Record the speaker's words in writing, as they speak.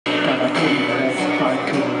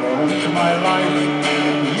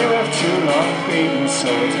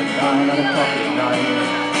swords and 9 on a pocket knife.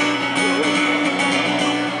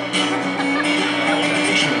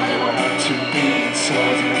 Truly went out to beating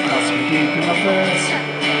swords and it cost me deep in my purse.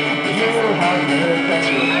 You'll have the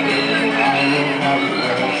better of me, I will have the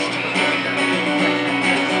worst.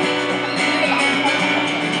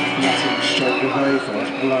 Struck the very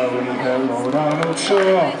first blow when he heard Lord Arnold saw.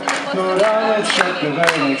 Lord Arnold struck the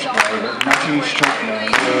very next blow, but Matty struck no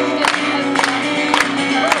more.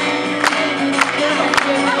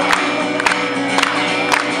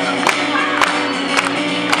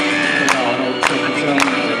 But Arnold took his own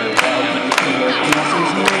little help and put her across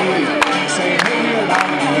his knee, saying, "Hey, you're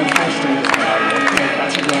lying in her posters now, you'll take that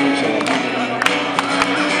to those on me."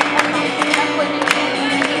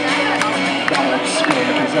 That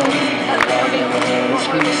spoke his own.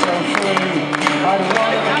 Be so free. I don't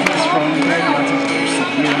want a kiss from you, Matty's lips,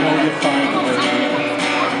 and you know you're fine with me.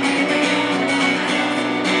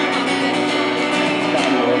 That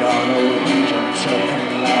Lord Arnold, he jumped up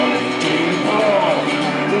and loudly did roar.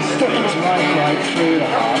 He stuck his right through the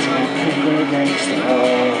heart and he pinned her against the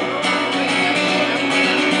wall.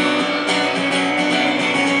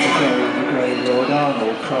 The great Lord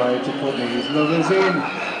Arnold cried to put these lovers in.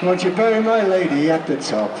 Won't you bury my lady at the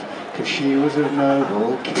top? 'Cause she was a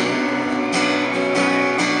noble king.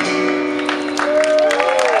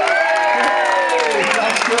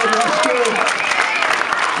 That's good, that's good.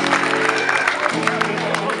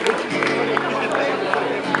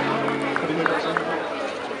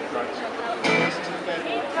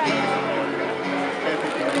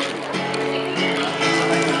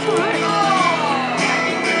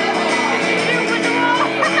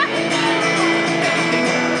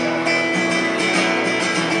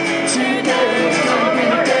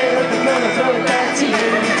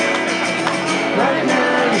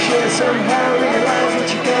 Somehow realize what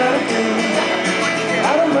you gotta do.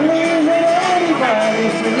 I don't believe that anybody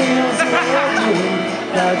feels the way I do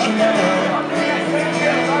without you now.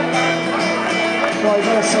 What you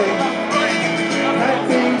gonna say? Might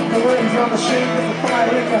be away from the street with the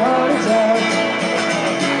fire if your heart is out.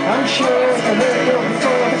 I'm sure I heard it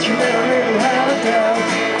before, but you never really had a doubt.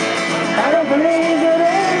 I don't believe that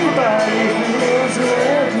anybody feels the way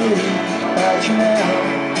I do without you now.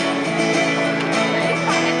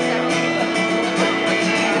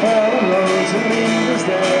 All the roads that lead us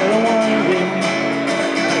there are winding.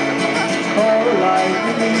 All the light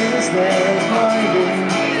that leads us there is blinding.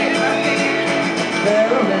 There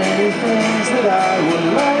are many things that I would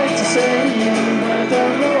like to say to you, but I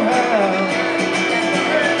don't know how.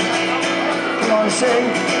 Come on, sing,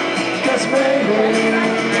 'cause maybe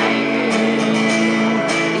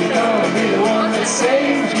you're gonna be the one that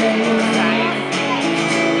saves me.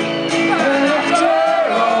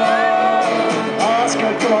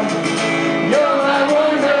 Come on, you're my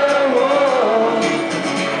wonderwall.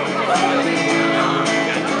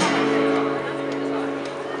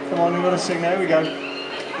 Come on, we've got to sing now, we go.